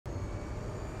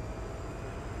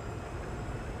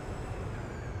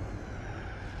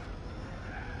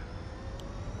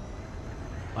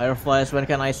Fireflies, when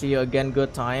can I see you again?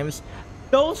 Good times.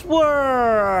 Those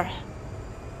were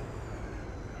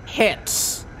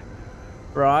hits,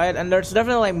 right? And there's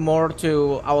definitely like more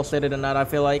to Owl City than that, I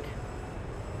feel like.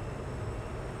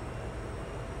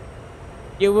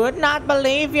 You would not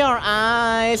believe your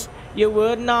eyes. You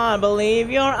would not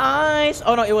believe your eyes.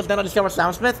 Oh no, it was then I discovered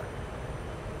Sam Smith.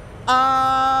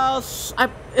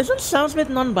 Isn't Sam Smith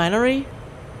non-binary?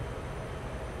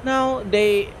 No,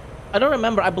 I don't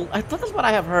remember. I thought that's what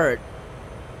I have heard.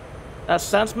 That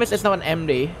Sam Smith is now an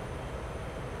MD.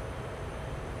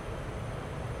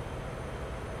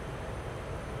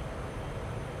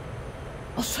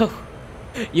 Also,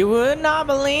 you would not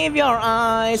believe your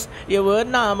eyes. You would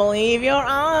not believe your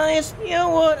eyes. You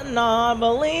would not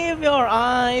believe your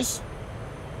eyes.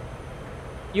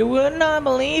 You would not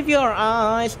believe your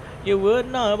eyes. You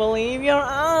would not believe your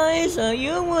eyes.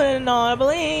 You would not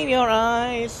believe your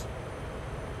eyes.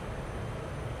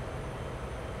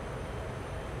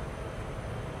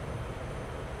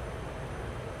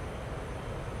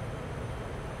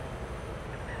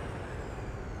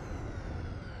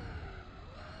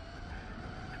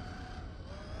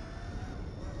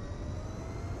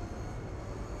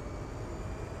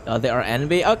 Oh, they are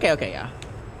NB? Okay, okay, yeah.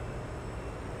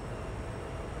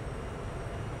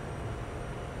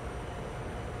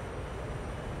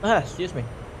 Excuse me.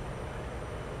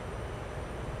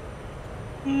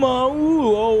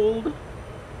 Old.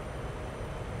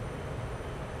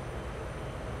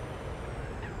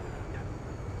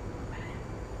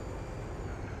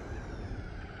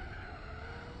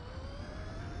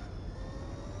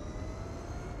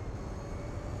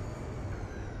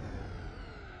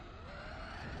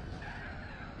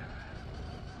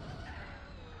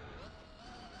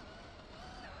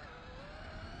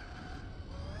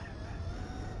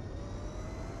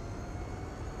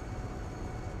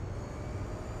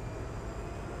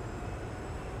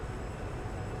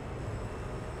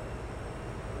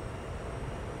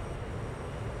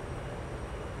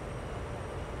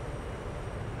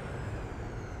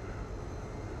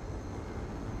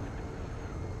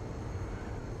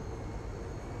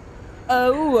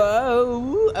 Oh,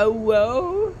 whoa, oh,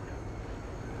 whoa.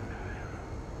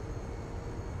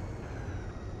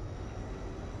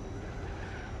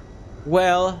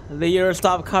 Well, the years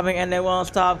stop coming and they won't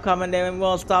stop coming, they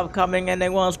won't stop coming and they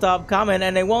won't stop coming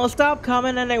and they won't stop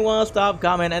coming and they won't stop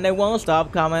coming and they won't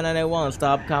stop coming and they won't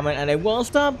stop coming and they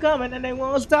won't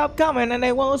stop coming and they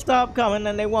won't stop coming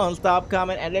and they won't stop coming and they won't stop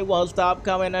coming and they won't stop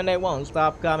coming and they won't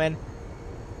stop coming.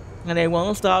 And they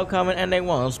won't stop coming and they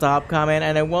won't stop coming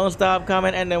and they won't stop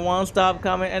coming and they won't stop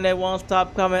coming and they won't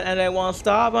stop coming and they won't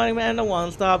stop coming and they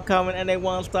won't stop coming and they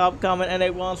won't stop coming and they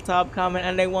won't stop coming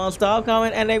and they won't stop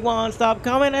coming and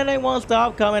they won't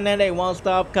stop coming and they won't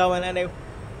stop coming and they won't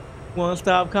stop coming and they won't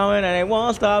stop coming and they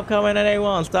won't stop coming and they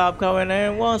won't stop coming and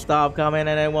they won't stop coming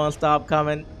and they won't stop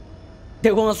coming.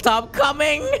 They won't stop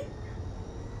coming.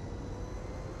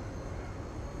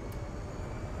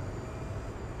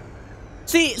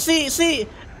 See,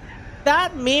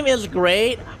 that meme is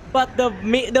great, but the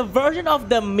version of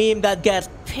the meme that gets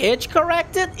pitch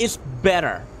corrected is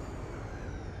better.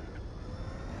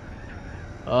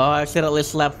 Oh, I accidentally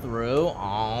slept through.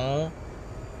 Oh,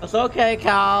 that's okay,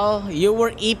 Cal. You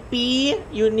were eepy.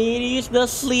 You need the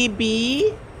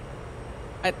sleepy.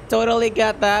 I totally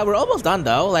get that. We're almost done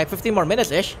though, like 15 more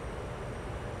minutes ish.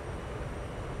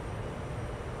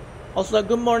 Also,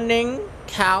 good morning,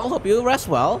 Cal. Hope you rest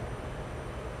well.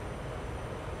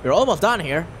 We're almost done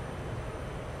here.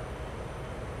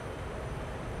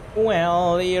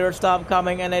 Well, the years stop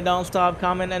coming and they don't stop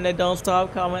coming and they don't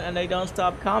stop coming and they don't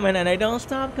stop coming and they don't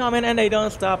stop coming and they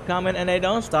don't stop coming and they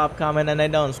don't stop coming and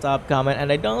they don't stop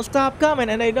coming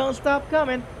and they don't stop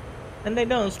coming and they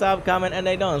don't stop coming and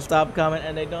they don't stop coming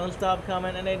and they don't stop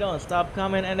coming and they don't stop coming and they don't stop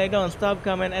coming and they don't stop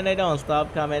coming and they don't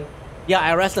stop coming. Yeah,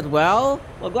 I rested well.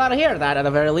 Well, glad to hear that at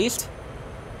the very least.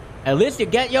 At least you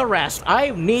get your rest.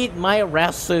 I need my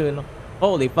rest soon.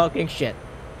 Holy fucking shit.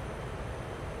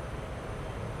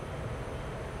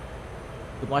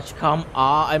 Too much come.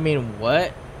 I mean,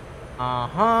 what?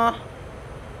 Uh-huh.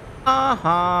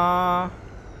 Uh-huh.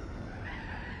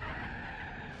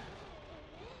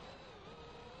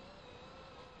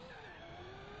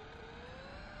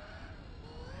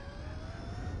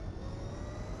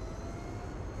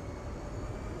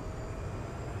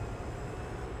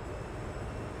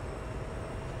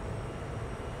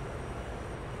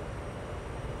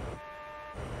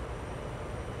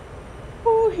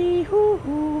 Hoo-hee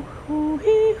hoo-hoo,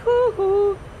 hoo-hee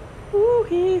hoo-hoo,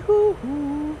 hoo-hee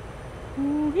hoo-hoo,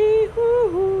 hoo-hee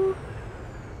hoo-hoo.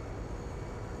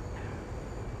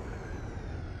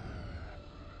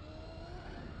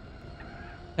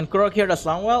 Can Kurok hear the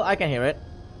song well? I can hear it.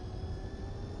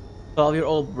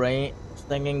 12-year-old brain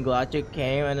singing glad you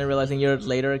came and then realizing years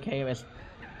later came is...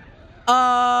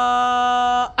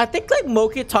 I think like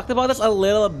Moki talked about this a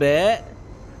little bit.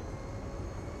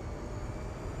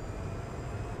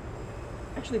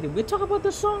 Actually, did we talk about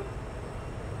this song?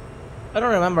 I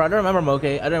don't remember. I don't remember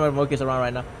Moki. I don't remember Moki's around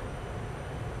right now.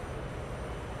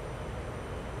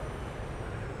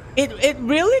 It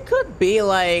really could be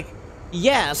like,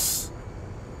 yes,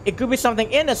 it could be something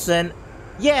innocent.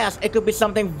 Yes, it could be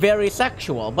something very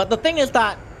sexual. But the thing is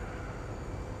that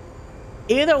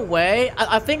either way,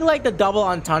 I think like the double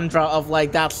entendre of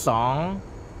like that song,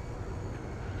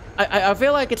 I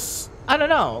feel like it's, I don't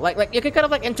know, like you can kind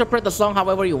of like interpret the song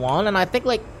however you want, and I think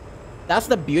like that's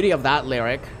the beauty of that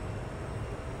lyric.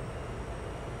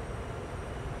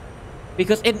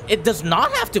 Because it does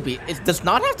not have to be, it does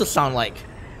not have to sound like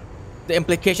the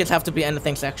implications have to be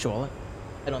anything sexual.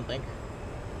 I don't think.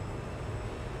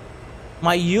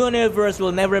 My universe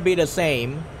will never be the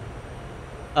same.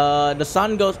 The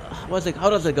sun goes, what's it,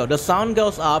 how does it go? The sun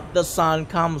goes up, the sun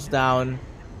comes down.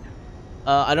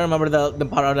 I don't remember the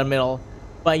part of the middle.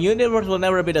 My universe will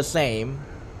never be the same.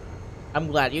 I'm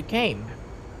glad you came.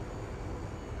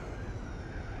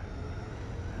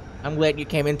 I'm glad you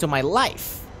came into my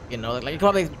life. You know, like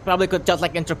you probably could just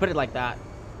like interpret it like that.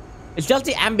 It's just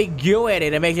the ambiguity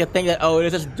that makes you think that, oh,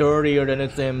 this is dirtier than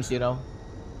it seems, you know.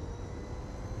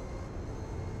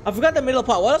 I forgot the middle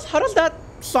part. How does that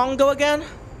song go again?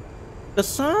 The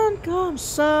sun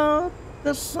comes out,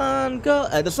 the sun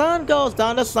goes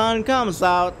down, the sun comes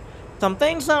out.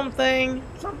 Something, something,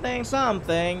 something,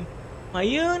 something. My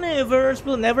universe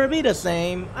will never be the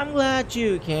same. I'm glad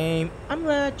you came. I'm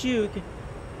glad you came.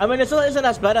 I mean, it still isn't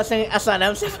as bad as saying S&M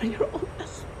 7-year-old.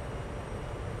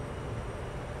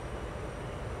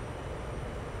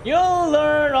 You'll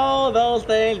learn all those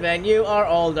things when you are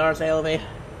older, Sylvie.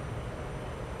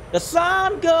 The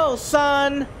sun goes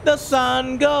sun, the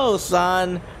sun goes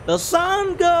sun, the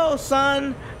sun goes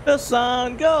sun, the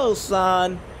sun goes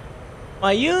sun.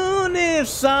 My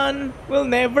sun will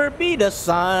never be the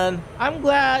sun. I'm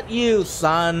glad you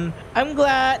son. I'm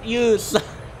glad you son.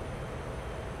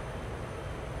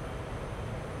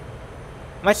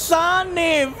 My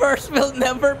universe will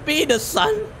never be the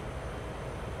sun.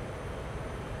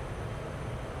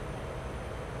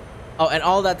 Oh, and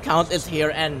all that counts is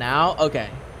here and now? Okay.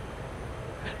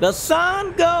 The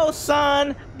sun goes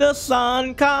sun, the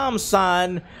sun comes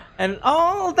sun, and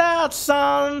all that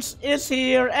suns is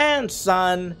here and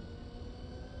sun.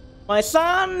 My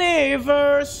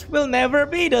universe will never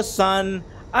be the sun.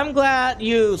 I'm glad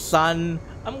you son.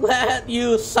 I'm glad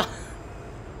you son.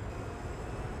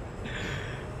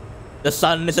 The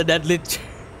sun is a deadly...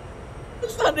 The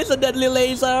sun is a deadly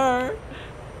laser.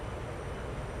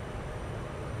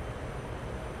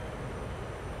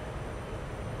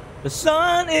 The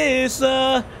sun is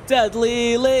a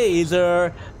deadly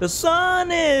laser. The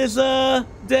sun is a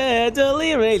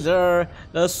deadly razor.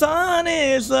 The sun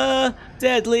is a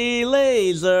deadly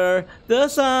laser. The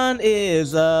sun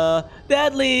is a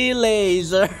deadly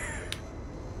laser.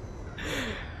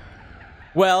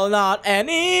 Well, not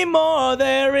anymore.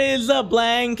 There is a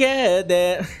blanket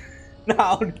there.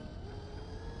 Now.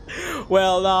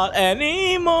 Well, not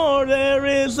anymore. There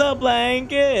is a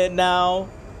blanket now.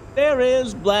 There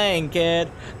is blanket.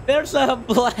 There's a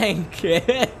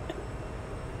blanket.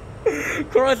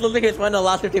 Kuro is losing his mind the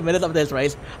last 15 minutes of this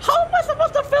race. How am I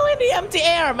supposed to fill in the empty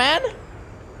air, man?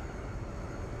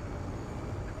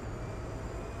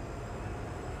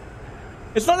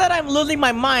 It's not that I'm losing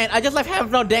my mind. I just like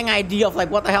have no dang idea of like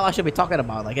what the hell I should be talking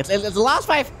about. Like it's the last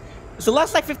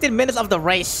like 15 minutes of the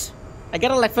race. I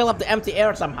gotta like fill up the empty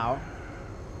air somehow.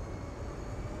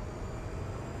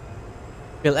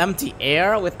 Fill empty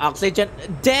air with oxygen.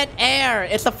 Dead air.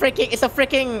 It's a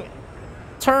freaking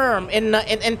term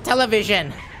in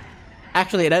television.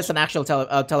 Actually, it is an actual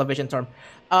television term.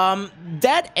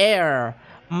 Dead air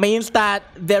means that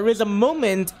there is a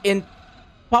moment in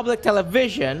public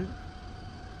television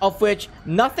of which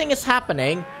nothing is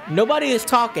happening, nobody is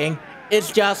talking,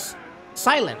 it's just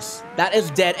silence. That is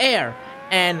dead air.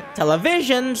 And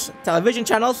television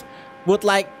channels would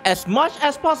like as much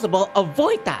as possible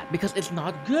avoid that because it's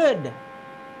not good.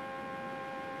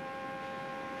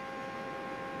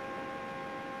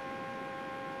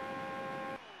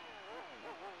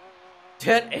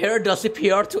 Dead air does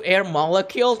CPR to air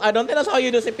molecules? I don't think that's how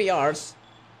you do CPRs.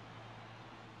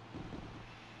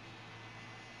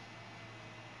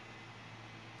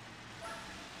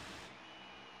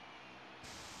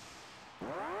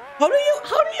 How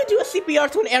do you do a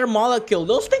CPR to an air molecule?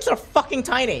 Those things are fucking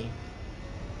tiny.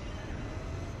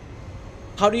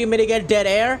 How do you mitigate dead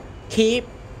air? Keep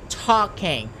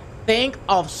talking. Think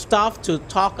of stuff to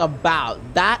talk about.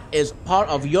 That is part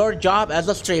of your job as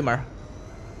a streamer.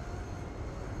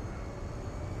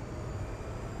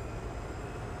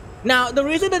 Now, the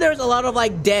reason that there's a lot of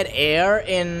like dead air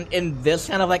in this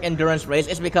kind of like endurance race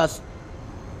is because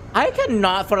I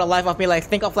cannot for the life of me like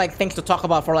think of like things to talk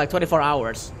about for like 24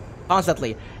 hours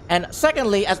constantly. And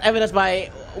secondly, as evidenced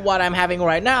by what I'm having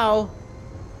right now,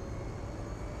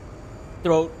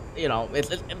 throat, you know,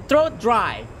 it's throat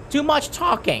dry, too much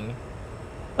talking.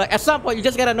 Like at some point you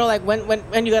just gotta know like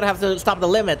when you gotta have to stop the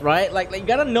limit, right? Like you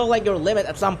gotta know like your limit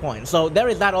at some point. So there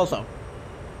is that also.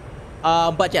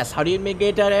 But yes, how do you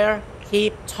mitigate that air?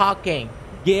 Keep talking.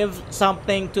 Give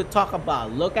something to talk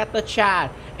about. Look at the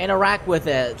chat. Interact with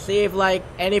it. See if like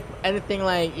anything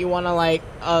like you wanna like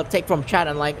take from chat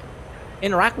and like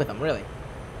interact with them. Really.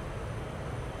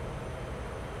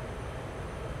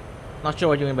 Not sure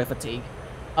what you mean by fatigue.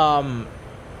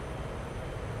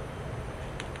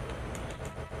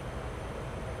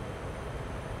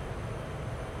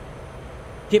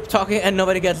 Keep talking and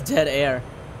nobody gets dead air.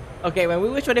 Okay, when we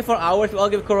wish 24 hours, we all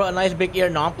give Kuro a nice big ear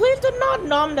nom. Please do not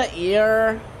nom the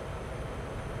ear.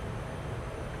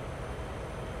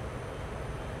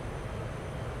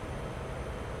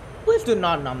 Please do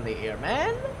not numb the ear,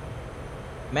 man.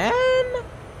 Man.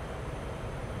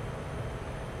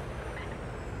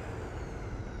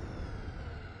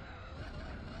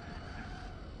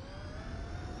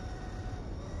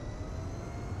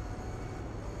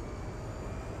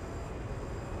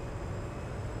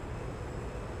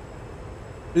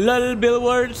 Lol,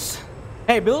 Billboards.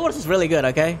 Hey, Billboards is really good,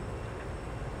 okay?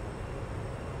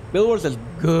 Billboards is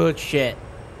good shit.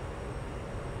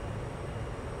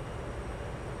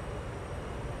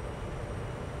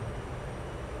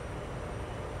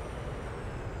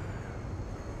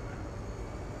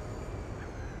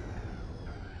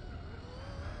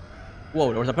 Whoa,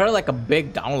 there was apparently like a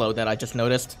big download that I just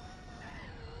noticed.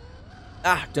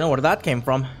 Ah, don't know where that came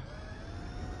from.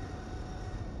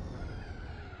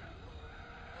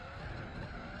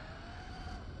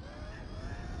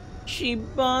 She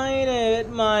bited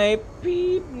my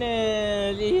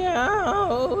peepness.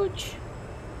 Ouch.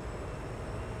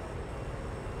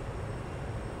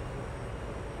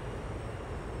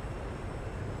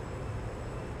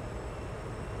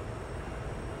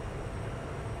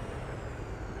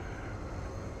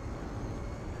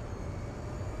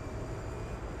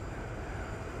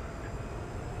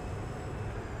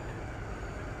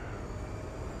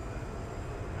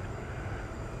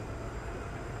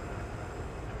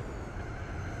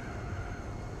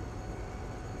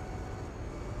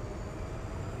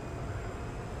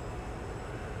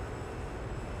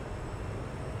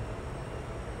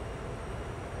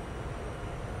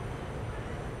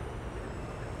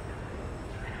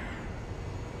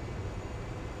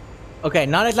 Okay,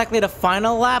 not exactly the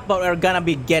final lap, but we're gonna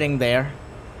be getting there.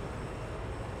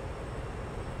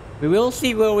 We will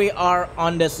see where we are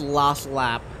on this last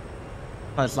lap.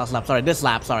 Not this last lap, sorry, this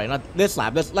lap, sorry, not this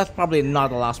lap. That's probably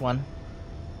not the last one.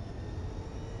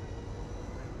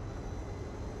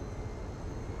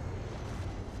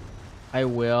 I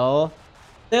will.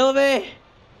 Sylvie!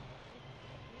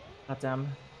 Goddamn.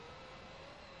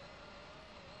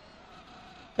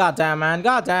 Goddamn, man,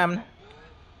 goddamn.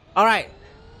 Alright.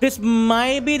 This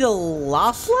might be the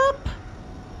last lap?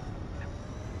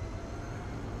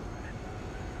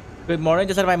 Good morning,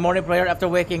 just had my morning prayer after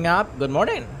waking up. Good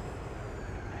morning.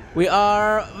 We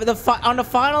are on the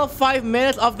final 5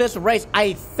 minutes of this race.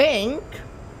 I think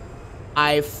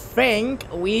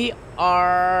we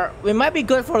might be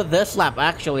good for this lap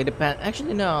actually.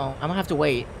 Actually no, I'm gonna have to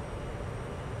wait.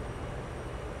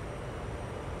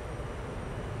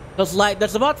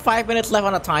 There's about 5 minutes left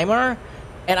on the timer.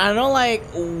 And I know like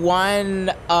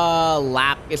one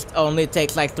lap only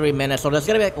takes like 3 minutes, so there's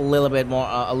gonna be like a little bit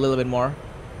more.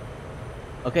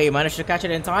 Okay, you managed to catch it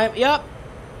in time. Yep.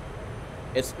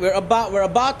 We're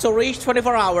about to reach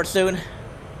 24 hours soon.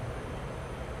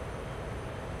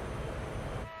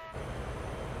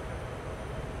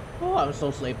 Oh, I'm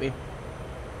so sleepy.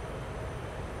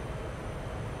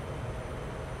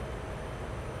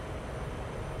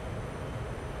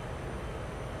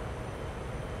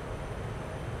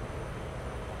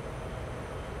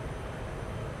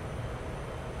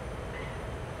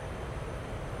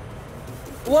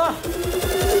 Whoa!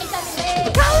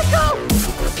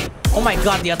 Oh my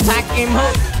god, the attack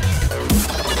emote!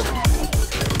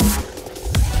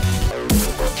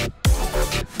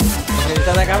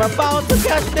 Like I'm about to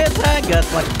catch this and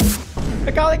guess what?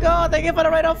 Calico, thank you for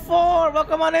the raid of 4!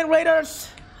 Welcome on in, Raiders!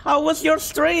 How was your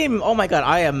stream? Oh my god,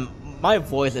 my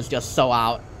voice is just so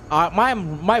out.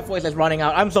 My voice is running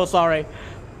out. I'm so sorry.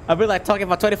 I've been like talking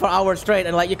for 24 hours straight,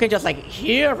 and like you can just like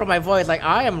hear from my voice. Like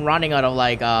I am running out of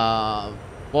like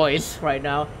voice right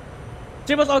now.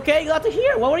 Stream was okay. Glad to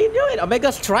hear. What were you doing?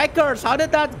 Omega Strikers. How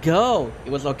did that go?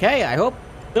 It was okay. I hope.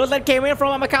 Those that came in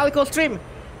from a Mechanical stream.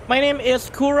 My name is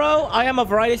Kuro. I am a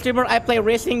variety streamer. I play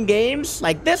racing games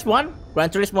like this one, Gran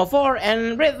Turismo 4,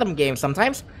 and rhythm games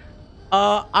sometimes.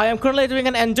 I am currently doing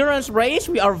an endurance race.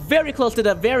 We are very close to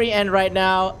the very end right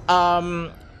now.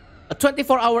 A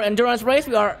 24-hour endurance race.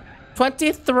 We are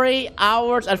 23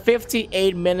 hours and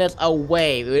 58 minutes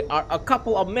away. We are a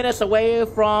couple of minutes away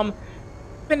from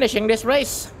finishing this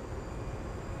race.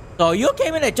 So you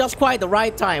came in at just quite the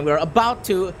right time. We're about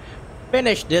to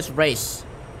finish this race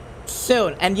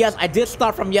soon. And yes, I did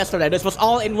start from yesterday. This was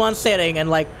all in one sitting, and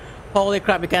like, holy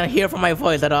crap, you can hear from my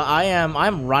voice that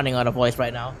I'm running out of voice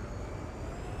right now.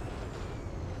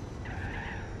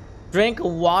 Drink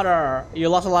water. You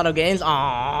lost a lot of games.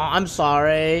 Aww, I'm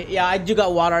sorry. Yeah, I do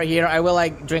got water here. I will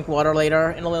like drink water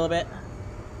later in a little bit.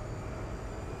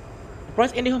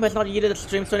 Surprised IndieHome has not yielded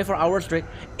streams 24 hours straight.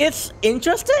 It's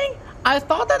interesting. I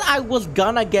thought that I was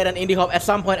gonna get an IndieHome at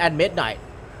some point at midnight.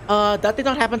 That did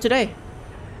not happen today.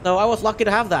 So I was lucky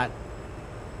to have that.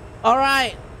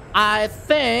 Alright. I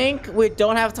think we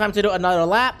don't have time to do another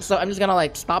lap, so I'm just gonna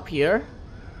like stop here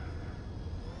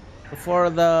before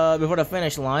the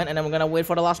finish line, and then we're gonna wait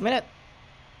for the last minute.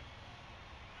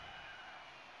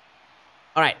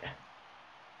 Alright.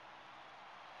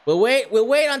 We'll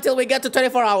wait until we get to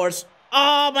 24 hours.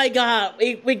 Oh my god,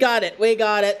 we got it. We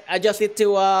got it. I just need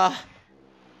to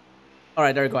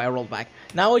Alright, there we go. I rolled back.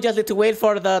 Now we just need to wait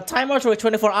for the timer for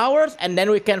 24 hours, and then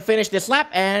we can finish this lap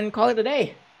and call it a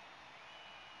day.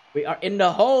 We are in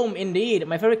the home indeed.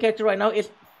 My favorite character right now is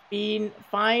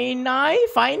Finai?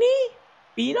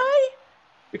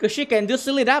 Because she can do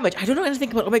silly damage. I don't know anything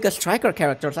about Omega Striker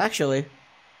characters actually.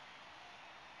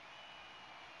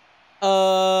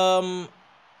 Post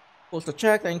to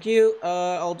check, thank you.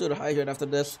 I'll do the hydrate after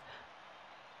this.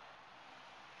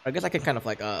 I guess I can kind of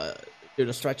like do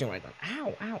the stretching right now.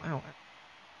 Ow, ow, ow.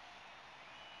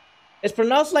 It's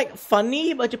pronounced like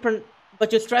funny, but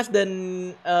you stress the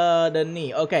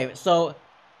knee. Okay, so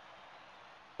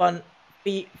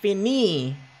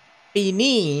Fini.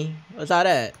 Was that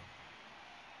it?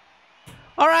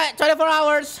 Alright, 24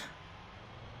 hours.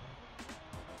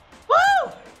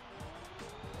 Woo!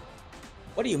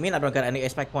 What do you mean I don't get any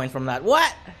expect points from that?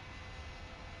 What?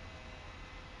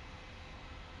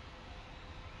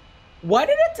 Why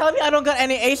did it tell me I don't get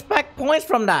any expect points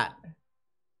from that?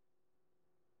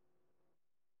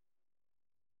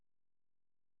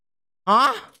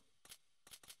 Huh?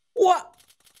 What?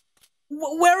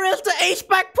 Where is the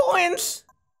expect points?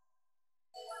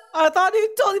 I thought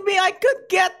you told me I could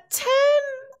get 10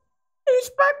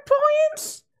 expect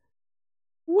points.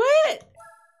 What?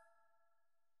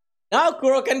 Now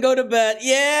Kuro can go to bed.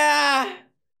 Yeah!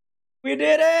 We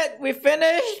did it! We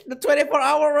finished the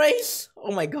 24-hour race!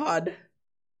 Oh my god.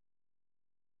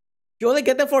 You only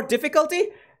get them for difficulty?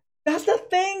 That's the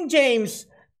thing, James!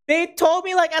 They told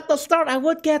me like at the start I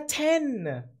would get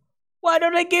 10. Why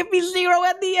don't they give me 0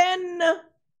 at the end?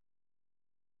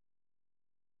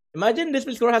 Imagine this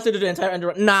score has to do the entire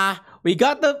endurance. Nah, we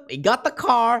got the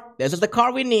car. This is the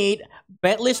car we need.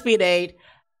 Bentley Speed 8.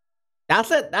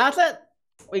 That's it. That's it.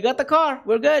 We got the car.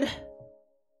 We're good.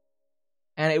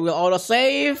 And it will auto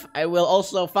save. I will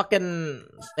also fucking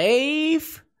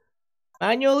save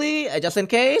manually, just in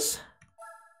case.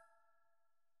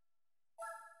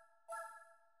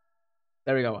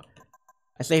 There we go.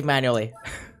 I saved manually.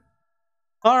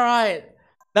 All right.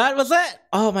 That was it.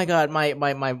 Oh my god,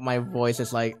 my voice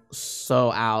is like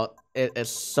so out. It is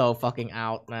so fucking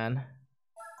out, man.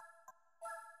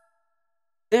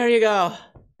 There you go.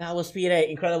 That was Speed 8.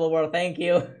 Incredible world. Thank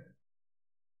you.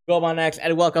 Go on next,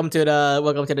 and welcome to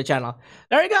the channel.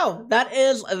 There you go. That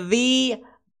is the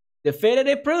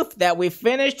definitive proof that we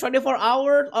finished 24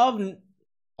 hours of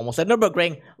almost at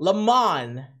Nürburgring Le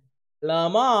Mans.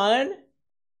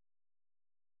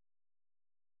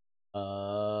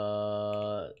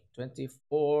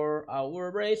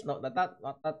 24-hour race. No, not that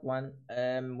one.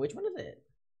 Which one is it?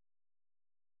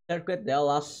 Circuit de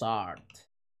la Sarthe.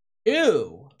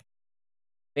 2.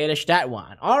 Finish that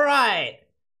one. All right.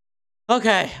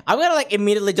 Okay, I'm gonna like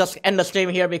immediately just end the stream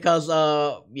here because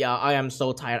yeah, I am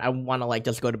so tired. I wanna like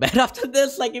just go to bed after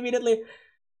this like immediately.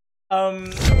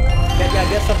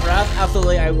 Get some rest.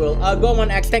 Absolutely, I will. Go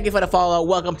on X. Thank you for the follow.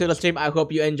 Welcome to the stream. I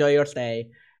hope you enjoy your stay.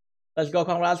 Let's go,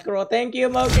 congrats, Kuro. Thank you,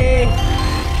 Moki.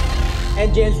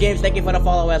 And James Games, thank you for the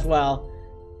follow as well.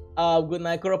 Good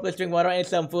night, Kuro. Please drink water and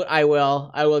some food. I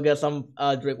will. I will get some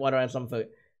drink water and some food.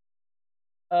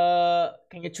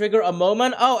 Can you trigger a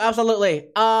moment? Oh, absolutely.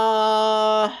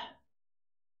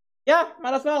 Yeah,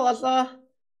 might as well. Let's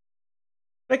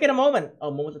make it a moment.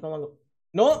 Oh, moment is no longer.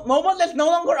 No, moment is no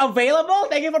longer available.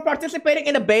 Thank you for participating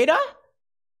in the beta.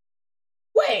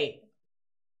 Wait,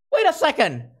 wait a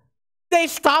second. They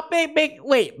stopped it.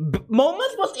 Wait,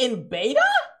 moments was in beta.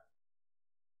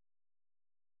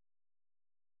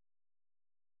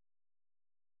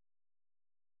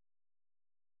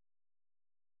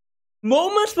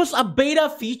 Moments was a beta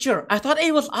feature. I thought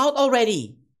it was out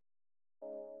already.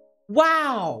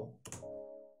 Wow.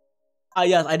 Ah,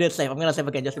 yes, I did save. I'm gonna save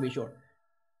again just to be sure.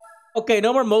 Okay,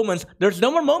 no more moments. There's no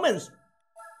more moments.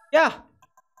 Yeah,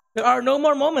 there are no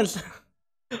more moments.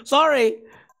 Sorry,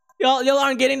 y'all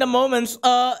aren't getting the moments.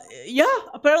 Yeah,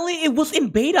 apparently it was in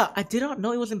beta. I did not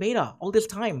know it was in beta all this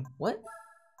time. What?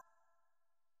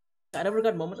 I never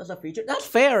got moments as a feature. That's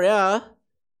fair. Yeah.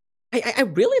 I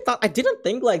really thought I didn't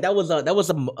think like that was a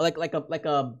like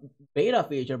a beta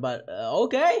feature, but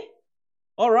okay,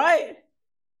 all right,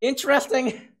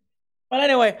 interesting. But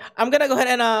anyway, I'm gonna go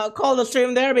ahead and call the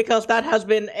stream there because that has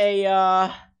been it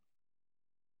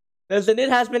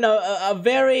has been a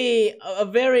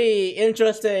very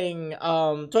interesting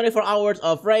 24 hours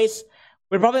of race.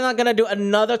 We're probably not gonna do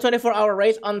another 24-hour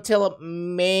race until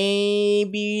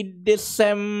maybe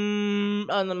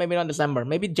December. No, maybe not December.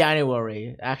 Maybe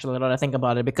January. Actually, now that I think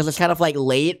about it, because it's kind of like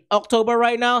late October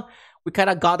right now. We kind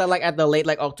of got that like at the late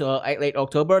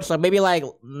October. So maybe like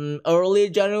early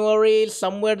January,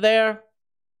 somewhere there.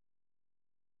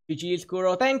 GG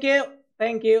Kuro, thank you,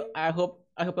 thank you. I hope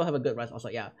you'll have a good rest. Also,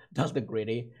 yeah, that's the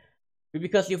greedy.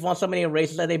 Because you've won so many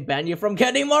races that they ban you from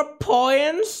getting more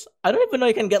points. I don't even know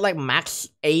you can get like max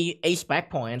A spec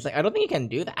points. Like I don't think you can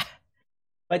do that.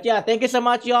 But yeah, thank you so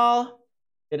much, y'all.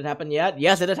 Did it happen yet?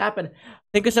 Yes, it did happen.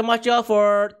 Thank you so much, y'all,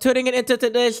 for tuning in into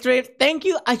today's stream. Thank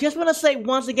you. I just want to say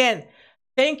once again,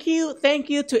 thank you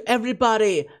to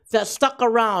everybody that stuck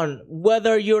around.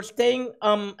 Whether you're staying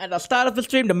at the start of the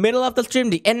stream, the middle of the stream,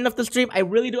 the end of the stream, I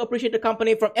really do appreciate the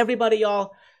company from everybody,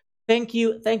 y'all. Thank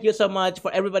you so much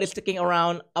for everybody sticking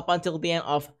around up until the end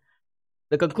of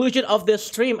the conclusion of this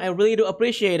stream. I really do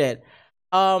appreciate it.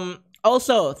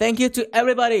 Also, thank you to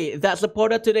everybody that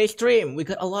supported today's stream. We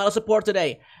got a lot of support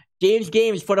today. James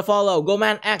Games for the follow,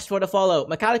 Goman X for the follow,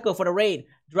 Metallico for the raid,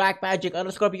 Drag Magic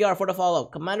 _PR for the follow,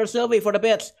 Commander Sylvie for the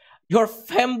bits, your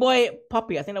femboy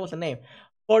puppy, I think that was the name,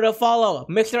 for the follow,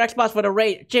 Mixer Xbox for the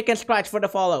raid, Chicken Scratch for the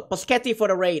follow, Paschetti for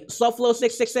the raid,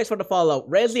 Soflo666 for the follow,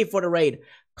 Rezi for the raid,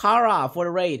 Kara for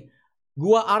the raid,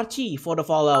 Gua Archie for the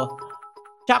follow,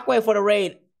 Chakwe for the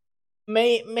raid,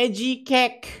 Meiji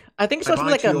Cake. I think it's supposed to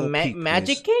be like a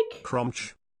magic cake?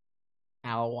 Crunch.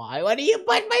 Ow, why? What do you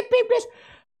bite my penis?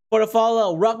 For the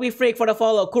follow, Rugby Freak for the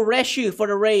follow, Kureshu for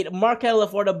the raid, Markella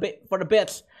for the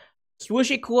bits,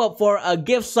 Swooshy Coop for a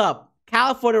gift sub,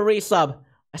 Cal for the resub.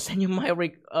 I send you my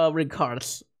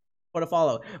regards for the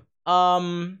follow.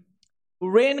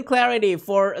 Rin Clarity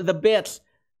for the bits,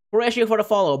 Kureshu for the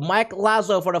follow, Mike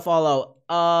Lazo for the follow,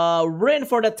 Rin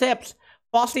for the tips,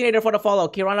 Postinator for the follow,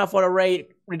 Kirana for the raid,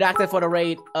 Redacted for the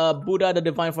raid, Buddha the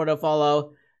Divine for the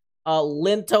follow,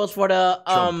 Lintos for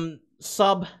the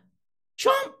sub.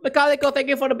 Chomp! Metallico, thank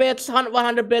you for the bits.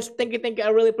 100 bits. Thank you. I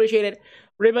really appreciate it.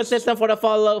 Ribbon System for the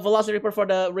follow. Velocity Reaper for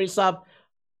the resub.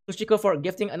 Sushiko for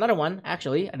gifting another one.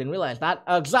 Actually, I didn't realize that.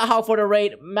 Zahao for the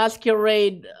raid.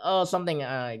 Masquerade. Something.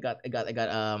 I got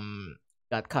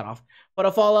cut off. For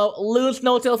the follow. Loons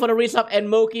No Tail for the resub. And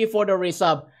Moki for the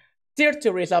resub. Tier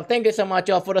 2 resub. Thank you so much,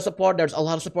 y'all, for the support. There's a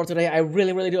lot of support today. I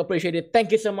really do appreciate it.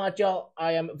 Thank you so much, y'all.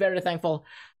 I am very thankful.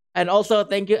 And also,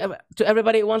 thank you to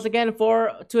everybody once again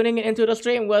for tuning into the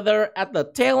stream, whether at the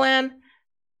tail end,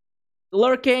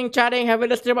 lurking, chatting, having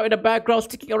the stream up in the background,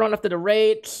 sticking around after the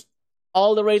raids,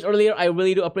 all the raids earlier. I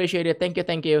really do appreciate it. Thank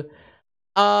you.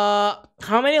 How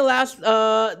many last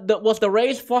was the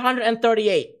race?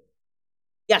 438.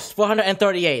 Yes,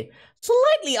 438.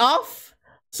 Slightly off,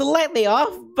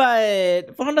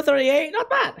 but 438, not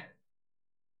bad.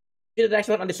 Did the next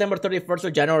one on December 31st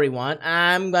or January 1.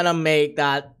 I'm gonna make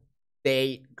that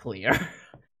date clear.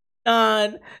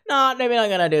 Maybe not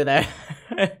gonna do that.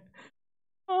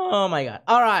 Oh my god.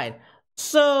 Alright.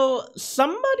 So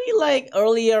somebody like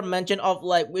earlier mentioned of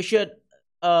like we should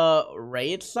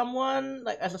raid someone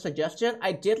like as a suggestion.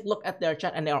 I did look at their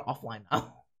chat and they are offline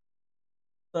now.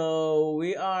 So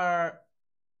we are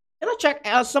gonna check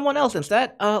someone else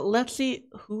instead. Let's see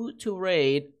who to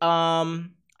raid.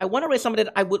 I want to raid somebody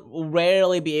that I would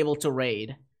rarely be able to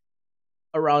raid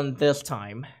around this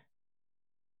time.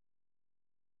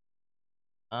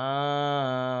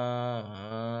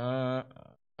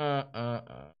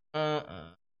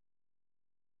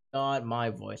 God, my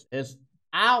voice is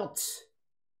out.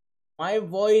 My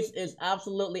voice is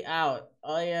absolutely out.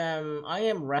 I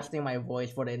am resting my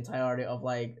voice for the entirety of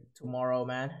like tomorrow,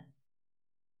 man.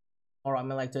 Or I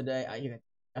mean like today. I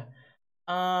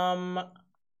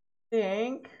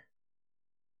think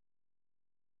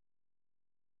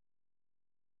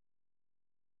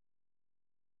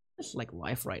it's like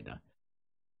life right now.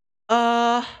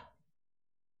 Uh,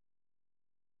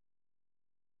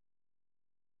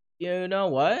 you know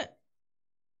what?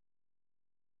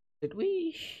 Did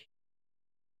we?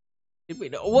 Did we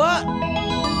know what? 13!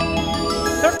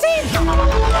 Oh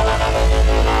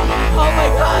my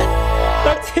god!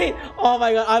 13! Oh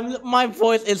my god, my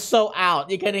voice is so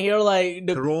out. You can hear like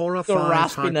the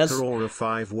raspiness. Corora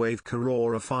 5 wave,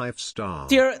 Corora 5 star.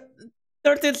 Tier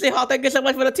 13 Seahawk, thank you so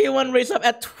much for the tier 1 raise up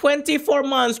at 24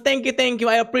 months. Thank you.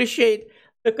 I appreciate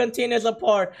the continuous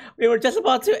support. We were just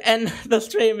about to end the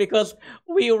stream because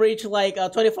we reached like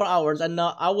 24 hours and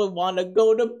now I would want to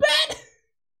go to bed.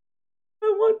 I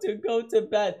want to go to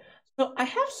bed. So I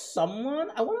have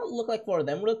someone. I want to look like for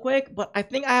them real quick, but I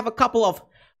think I have a couple.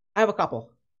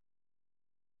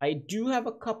 I do have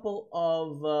a couple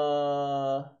of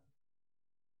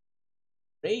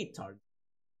raid targets.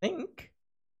 I think.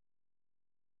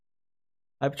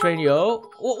 I've trained yo.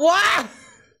 What?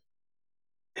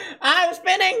 I'm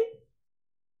spinning.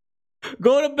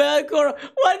 Go to bed, Cora.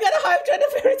 What kind of hype train a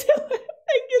fairy tale?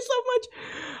 Thank you so much.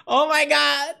 Oh my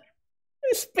god.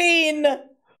 Spin.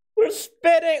 We're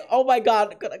spinning. Oh my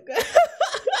god.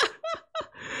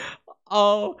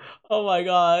 Oh my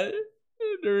god.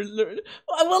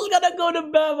 I was gonna go to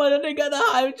bed, but then they got a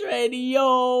hype train.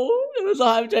 Yo, it was a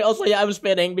hype train. Also, yeah, I'm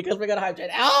spinning because we got a hype train.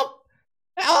 Help!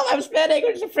 Help! I'm spinning.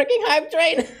 There's a freaking hype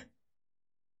train.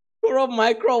 We're on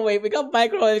microwave. We got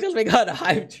microwave because we got a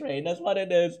hype train. That's what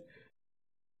it is.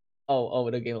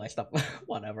 Oh, the game like stuff.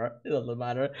 Whatever. It doesn't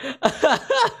matter.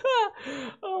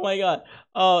 Oh my god.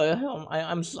 Oh,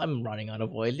 I'm running out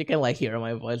of voice. You can like hear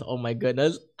my voice. Oh my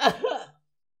goodness. All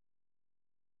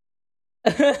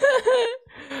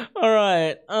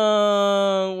right.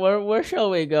 Where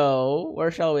shall we go?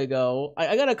 Where shall we go?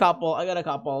 I got a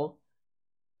couple.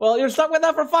 Well, you're stuck with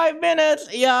that for 5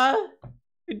 minutes. Yeah.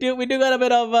 We do got a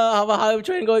bit of a hype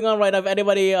train going on right now. If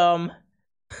anybody got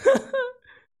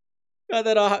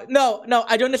that no,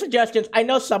 I don't need suggestions. I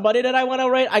know somebody that I want to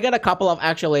rate. I got a couple of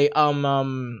actually. I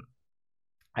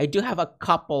do have a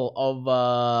couple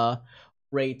of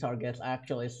raid targets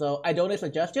actually. So I don't need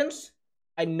suggestions.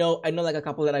 I know like a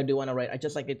couple that I do want to rate. I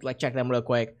just like to like check them real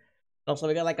quick. Also,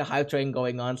 we got like a hype train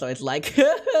going on, so it's like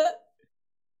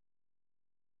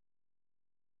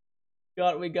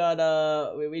we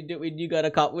do got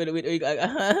a couple. We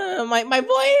got my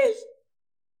voice.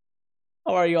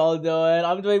 How are you all doing?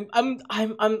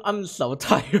 I'm so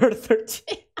tired.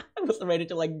 13. I was ready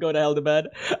to like go to hell to bed.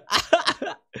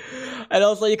 And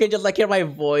also you can just like hear my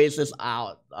voice is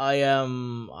out.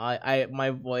 My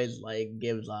voice like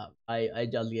gives up. I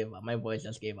just gave up. My voice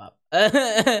just gave up.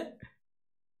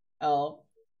 Help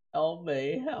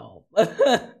me, help.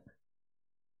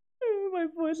 My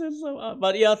voice is so up.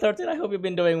 But yeah, 13, I hope you've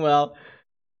been doing well.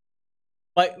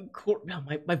 My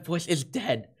voice is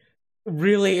dead.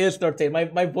 Really is 13.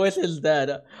 My voice is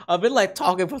dead. I've been like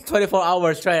talking for 24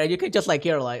 hours straight and you can just like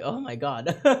hear like, oh my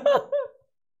god.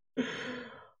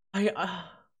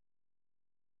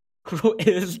 Crew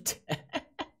is dead.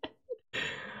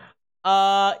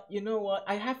 You know what?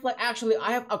 I have like actually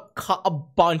I have a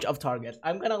bunch of targets.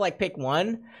 I'm gonna like pick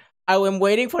one. I am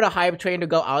waiting for the hype train to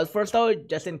go out first though,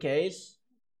 just in case.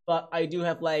 But I do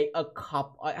have like I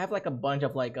have like a bunch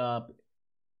of like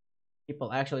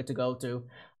people actually to go to.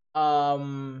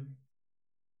 I'm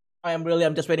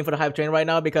just waiting for the hype train right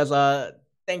now because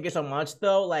thank you so much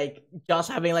though. Like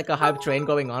just having like a hype train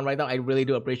going on right now, I really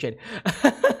do appreciate.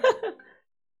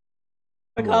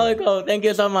 Macalico, thank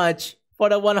you so much for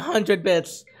the 100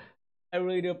 bits. I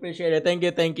really do appreciate it. Thank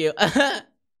you.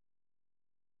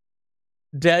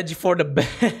 Dej for the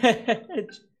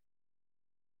badge.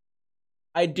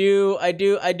 I'm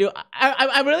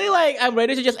really like I'm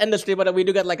ready to just end the stream, but we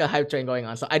do get like a hype train going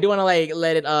on, so I do want to like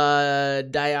let it die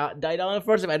down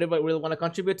first. If anybody really want to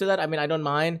contribute to that, I mean I don't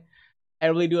mind. I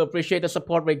really do appreciate the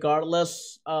support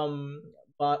regardless.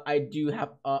 But I do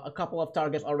have a couple of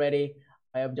targets already.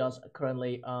 I am just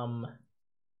currently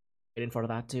waiting for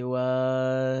that to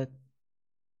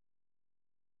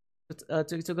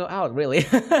go out, really.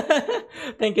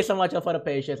 Thank you so much for the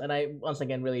patience, and I once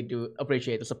again really do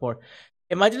appreciate the support.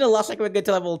 Imagine the last second we get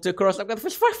to level 2 cross like that for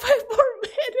 5 more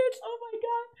minutes. Oh my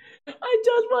god, I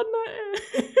just want that.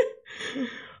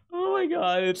 Oh my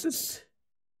god, it's just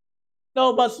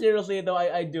no, but seriously though,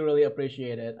 I do really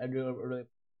appreciate it. I do really.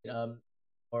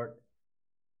 Or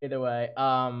either way,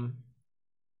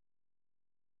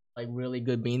 like really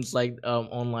good beans like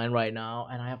online right now,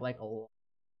 and I have like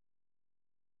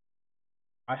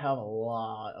I have a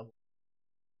lot of.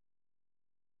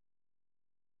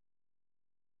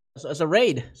 So it's a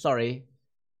raid. Sorry,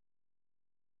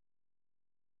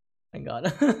 thank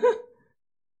God.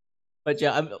 But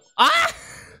yeah, I'm ah.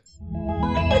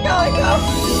 I go.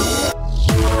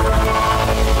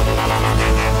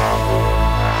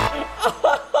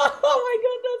 Oh my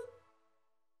goodness.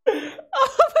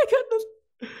 Oh my goodness.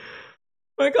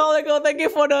 My colleague, oh, thank you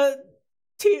for the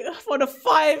for the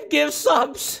 5 gift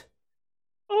subs.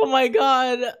 Oh my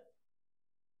god.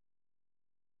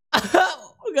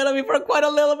 We're gonna be for quite a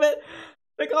little bit.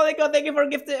 My colleague, oh, thank you for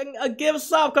gifting a gift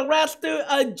sub. Congrats to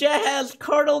Jehaz,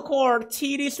 Kernel Core,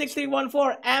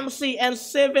 TD6314, MC, and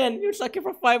Sivin. You're sucking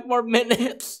for 5 more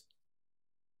minutes.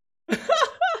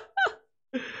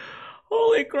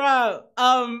 Holy crap.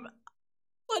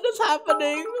 What is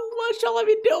happening? What shall I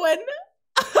be doing?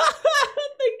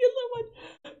 Thank you so much.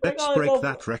 Let's break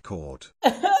that record.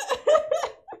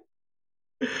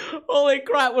 Holy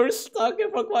crap, we're stuck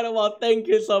here for quite a while. Thank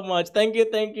you so much. Thank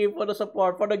you for the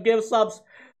support, for the gift subs,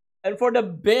 and for the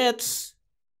bits.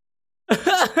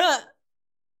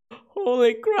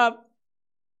 Holy crap.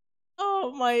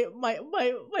 Oh my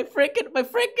freaking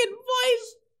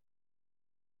voice.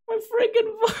 My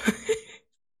freaking voice.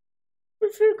 We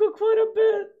freaking quite a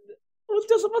bit. I was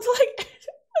just about to like,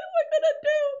 what am I gonna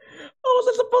do? What was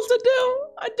I supposed to do?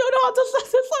 I don't know how to set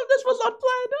this up. This was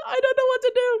unplanned. I don't know what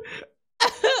to do.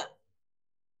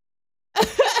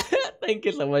 Thank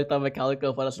you so much, Tommy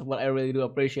Calico, for the support. I really do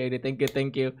appreciate it.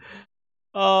 Thank you.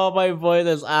 Oh, my voice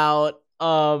is out.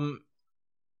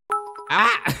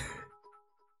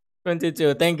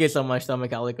 22. Thank you so much, Tommy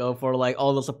Calico, for like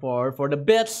all the support, for the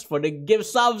bits, for the gift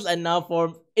subs, and now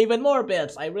for even more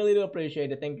bits. I really do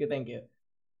appreciate it. Thank you.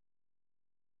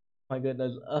 My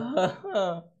goodness.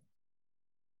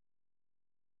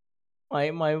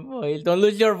 My voice. Don't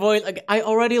lose your voice. Like, I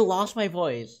already lost my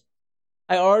voice.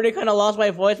 I already kind of lost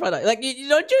my voice right now. Like,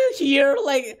 don't you hear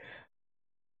like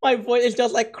my voice is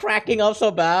just like cracking up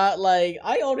so bad? Like,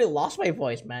 I already lost my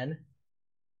voice, man.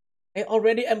 I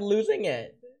already am losing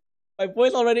it. My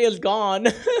voice already is gone.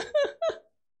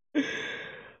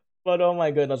 But oh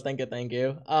my goodness, thank you.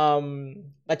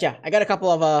 But yeah, I got a couple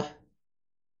of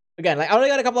again, like I already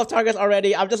got a couple of targets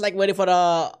already. I'm just like waiting for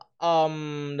the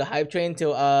hype train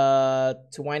to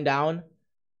wind down,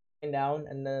 and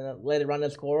then let it run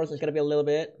its course. It's gonna be a little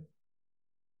bit.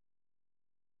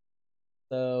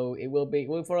 So it will be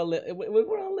wait for a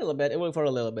little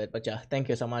bit. But yeah, thank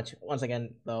you so much once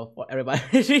again though for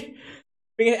everybody.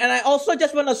 And I also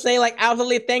just want to say like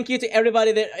absolutely thank you to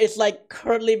everybody that is like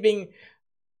currently being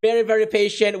very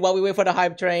patient while we wait for the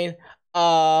hype train.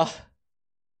 I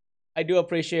do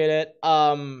appreciate it.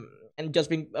 And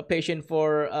just being patient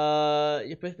for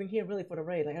being here really for the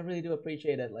raid. Like I really do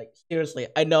appreciate it. Like seriously,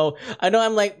 I know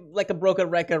I'm like a broken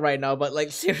record right now, but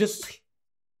like seriously,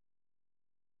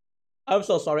 I'm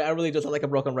so sorry. I really just sound like a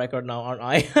broken record now, aren't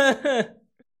I?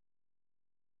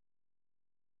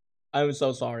 I'm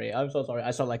so sorry. I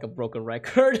sound like a broken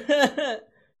record.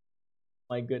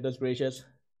 My goodness gracious.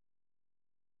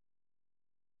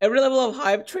 Every level of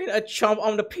hype train a chomp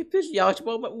on the people's yacht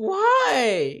moment.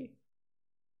 Why?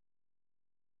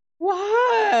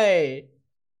 Why?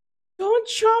 Don't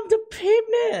chomp the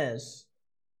peepness.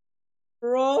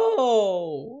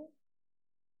 Bro.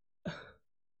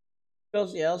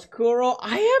 Because yes, Kuro,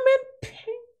 I am in pain.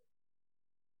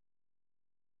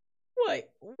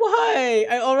 Why?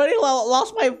 I already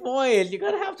lost my voice. You're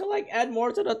gonna have to like add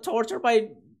more to the torture by.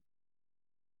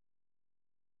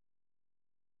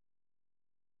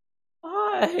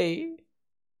 Why?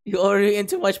 You already in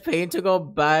too much pain to go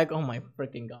back. Oh my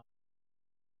freaking god.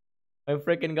 My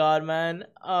freaking god, man.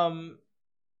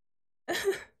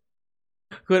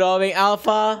 Good morning,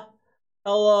 Alpha.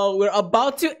 Hello, we're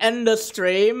about to end the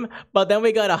stream, but then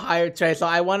we got a hype train, so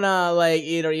I wanna like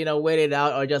either wait it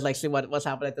out or just like see what's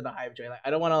happening to the hype train. Like I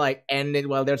don't wanna like end it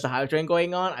while there's a hype train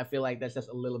going on. I feel like that's just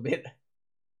a little bit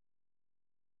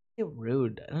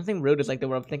rude. I don't think rude is like the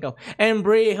word I'm thinking of. And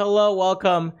Bree, hello,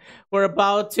 welcome. We're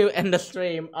about to end the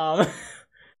stream. I'm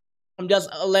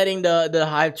just letting the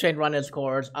hype train run its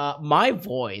course. My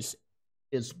voice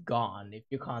is gone. If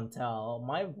you can't tell,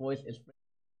 my voice is.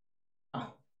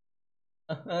 Oh.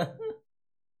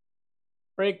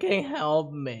 Freaking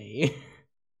help me.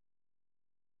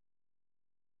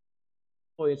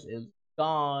 Voice is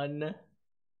gone.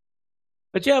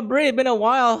 But yeah, Bree, it's been a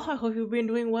while. I hope you've been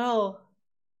doing well.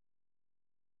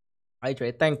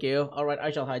 Hydrate, thank you. Alright,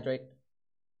 I shall hydrate.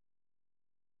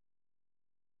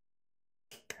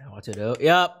 what to do.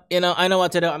 Yep, you know, I know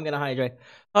what to do. I'm gonna hydrate.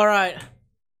 All right.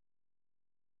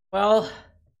 Well,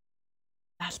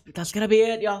 that's gonna be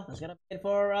it, y'all. That's gonna be it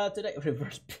for today.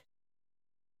 Reverse.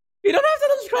 You don't have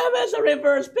to describe it as a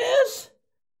reverse piss.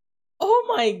 Oh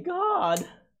my god.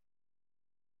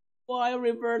 Why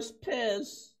reverse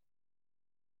piss?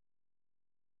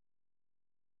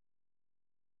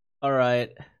 All right.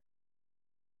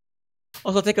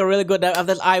 Also, take a really good nap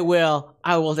after this. I will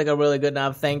take a really good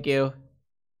nap. Thank you.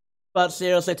 But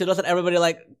seriously, to those that everybody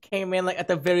like came in like at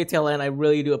the very tail end, I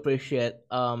really do appreciate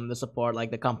the support, like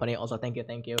the company. Also, thank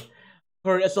you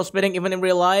for still spinning even in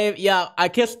real life. Yeah, I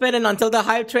keep spinning until the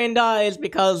hype train dies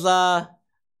because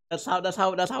that's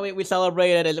how we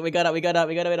celebrated it. We got a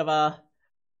bit of a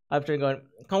hype train going.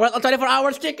 Congrats on 24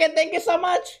 hours, chicken. Thank you so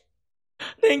much.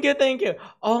 Thank you.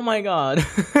 Oh my god.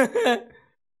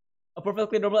 A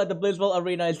perfectly normal at the Blizzball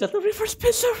Arena is just a reverse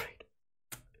piss arena.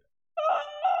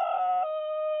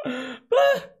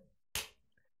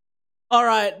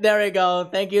 Alright, there we go.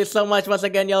 Thank you so much once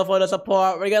again, y'all, for the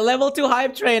support. We got level 2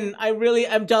 hype train. I really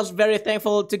am just very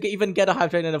thankful to even get a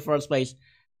hype train in the first place.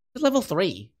 It's level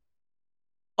 3.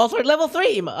 Oh, sorry, level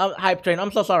 3 hype train.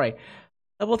 I'm so sorry.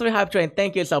 Level 3 hype train.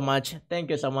 Thank you so much. Thank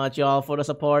you so much, y'all, for the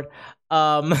support.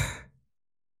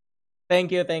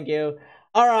 Thank you.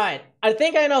 Alright, I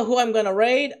think I know who I'm gonna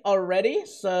raid already,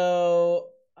 so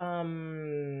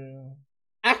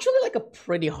actually like a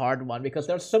pretty hard one because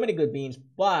there's so many good beans,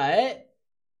 but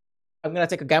I'm gonna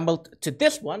take a gamble to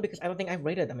this one because I don't think I've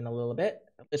raided them in a little bit.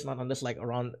 It's not on this like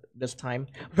around this time.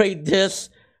 Raid this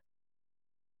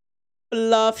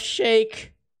Bluff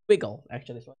Shake Wiggle,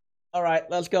 actually.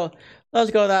 Alright, let's go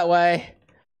that way.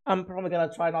 I'm probably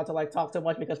gonna try not to like talk too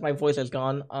much because my voice is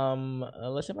gone.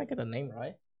 Let's see if I get the name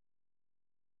right.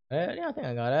 Yeah, I think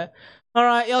I got it.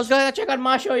 Alright, let's go ahead and check out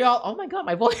Masho, y'all. Oh my god,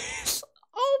 my voice.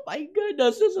 Oh my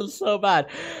goodness, this is so bad.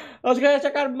 Let's go ahead and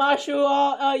check out Mashu,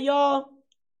 y'all.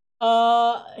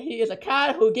 He is a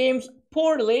cat who games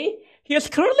poorly. He is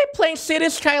currently playing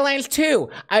Cities Skylines 2.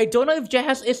 I don't know if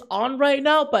Jazz is on right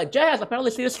now, but Jazz,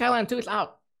 apparently Cities Skylines 2 is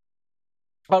out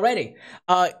already.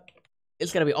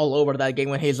 It's gonna be all over that game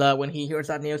when he hears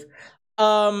that news.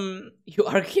 You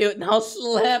are cute. Now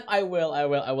slap. I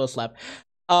will slap.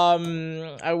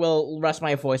 I will rest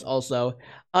my voice also.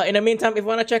 In the meantime, if you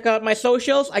want to check out my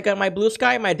socials, I got my Blue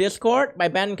Sky, my Discord, my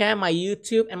Bandcamp, my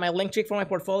YouTube, and my Linktree for my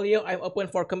portfolio. I'm open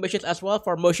for commissions as well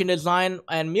for motion design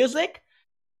and music.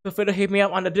 Feel free to hit me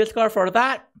up on the Discord for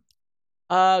that.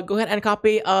 Go ahead and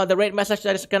copy the raid message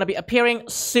that is gonna be appearing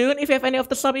soon if you have any of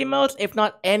the sub emotes. If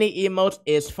not, any emotes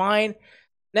is fine.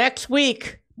 Next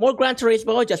week, more Gran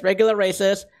Turismo, just regular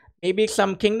races. Maybe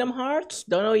some Kingdom Hearts,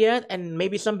 don't know yet, and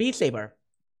maybe some Beat Saber.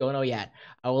 Don't know yet.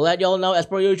 I will let y'all know as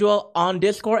per usual on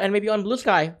Discord and maybe on Blue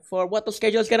Sky for what the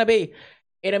schedule is gonna be.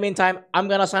 In the meantime, I'm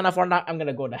gonna sign off for now. I'm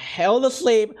gonna go to hell to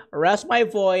sleep, rest my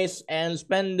voice, and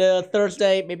spend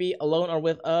Thursday maybe alone or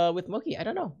with Mookie. I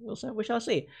don't know. We shall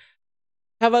see.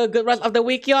 Have a good rest of the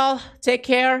week, y'all. Take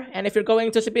care. And if you're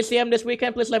going to CPCM this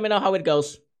weekend, please let me know how it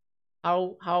goes.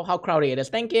 How crowded it is.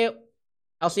 Thank you.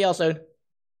 I'll see y'all soon.